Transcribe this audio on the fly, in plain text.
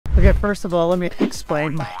Okay, first of all, let me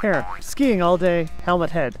explain my hair. Skiing all day,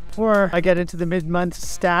 helmet head. Before I get into the mid-month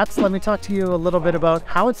stats, let me talk to you a little bit about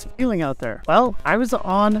how it's feeling out there. Well, I was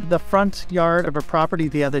on the front yard of a property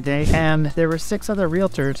the other day, and there were 6 other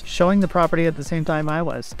realtors showing the property at the same time I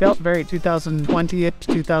was. Felt very 2020-ish,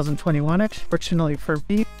 2021-ish. Fortunately for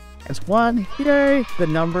me, it's one, yay! The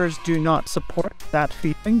numbers do not support that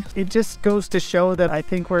feeling. It just goes to show that I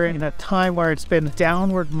think we're in a time where it's been a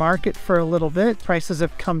downward market for a little bit. Prices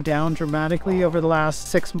have come down dramatically over the last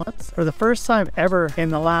 6 months. For the first time ever in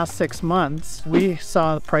the last 6 months, we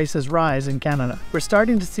saw prices rise in Canada. We're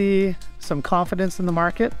starting to see some confidence in the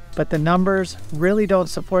market, but the numbers really don't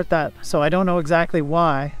support that. So I don't know exactly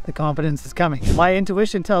why the confidence is coming. My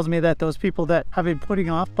intuition tells me that those people that have been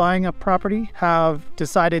putting off buying a property have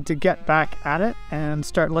decided to get back at it and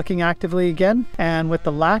start looking actively again. And with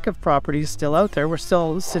the lack of properties still out there, we're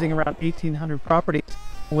still sitting around 1,800 properties.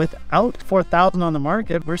 Without 4,000 on the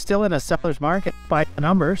market, we're still in a seller's market by the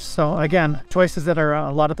numbers. So again, choices that are,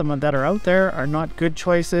 a lot of them that are out there are not good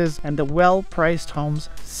choices, and the well-priced homes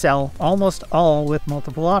sell almost all with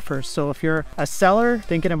multiple offers. So if you're a seller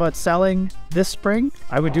thinking about selling this spring,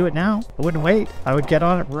 I would do it now. I wouldn't wait. I would get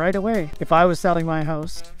on it right away. If I was selling my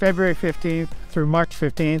house February 15th through March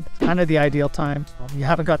 15th, kind of the ideal time. You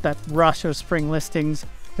haven't got that rush of spring listings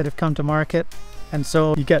that have come to market. And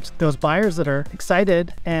so you get those buyers that are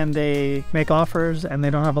excited and they make offers and they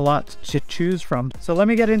don't have a lot to choose from. So let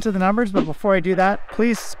me get into the numbers, but before I do that,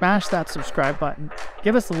 please smash that subscribe button.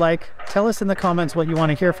 Give us a like. Tell us in the comments what you want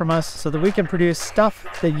to hear from us so that we can produce stuff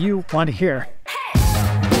that you want to hear.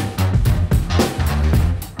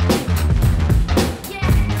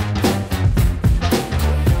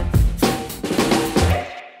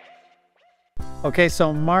 Okay,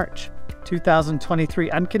 so March 2023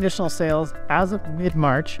 unconditional sales as of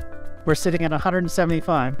mid-March, we're sitting at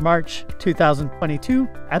 175. March 2022,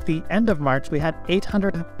 at the end of March, we had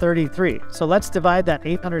 833. So let's divide that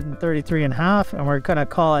 833 in half, and we're gonna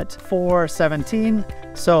call it 417.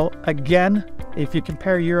 So again, if you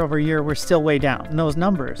compare year over year, we're still way down. And those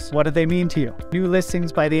numbers, what do they mean to you? New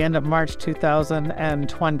listings by the end of March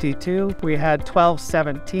 2022, we had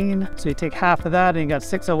 1217. So you take half of that and you got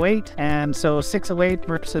 608. And so 608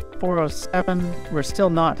 versus 407, we're still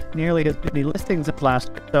not nearly as many listings as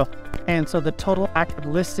last year. So the total active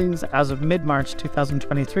listings as of mid-March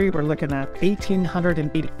 2023, we're looking at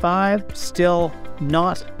 1,885, still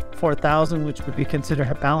not 4,000, which would be considered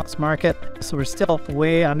a balanced market. So we're still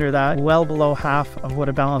way under that, well below half of what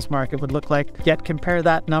a balanced market would look like. Yet compare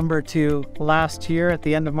that number to last year at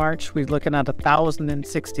the end of March, we're looking at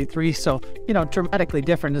 1,063. So, you know, dramatically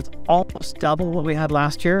different. It's almost double what we had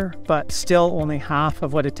last year, but still only half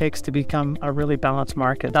of what it takes to become a really balanced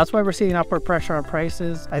market. That's why we're seeing upward pressure on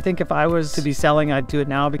prices. I think if I was to be selling, I'd do it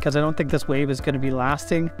now because I don't think this wave is going to be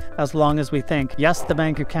lasting as long as we think. Yes, the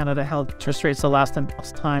Bank of Canada held interest rates the last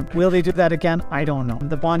time. Will they do that again? I don't know.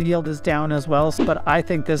 The bond yield is down as well, but I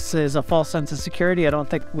think this is a false sense of security. I don't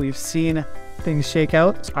think we've seen things shake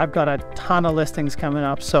out. So I've got a ton of listings coming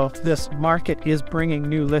up. So this market is bringing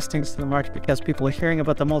new listings to the market because people are hearing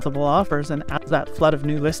about the multiple offers, and as that flood of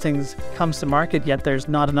new listings comes to market, yet there's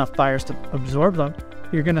not enough buyers to absorb them,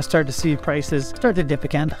 you're going to start to see prices start to dip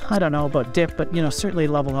again. I don't know about dip, but you know, certainly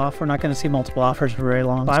level off. We're not going to see multiple offers for very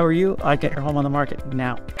long. If I were you, I'd get your home on the market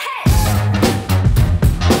now.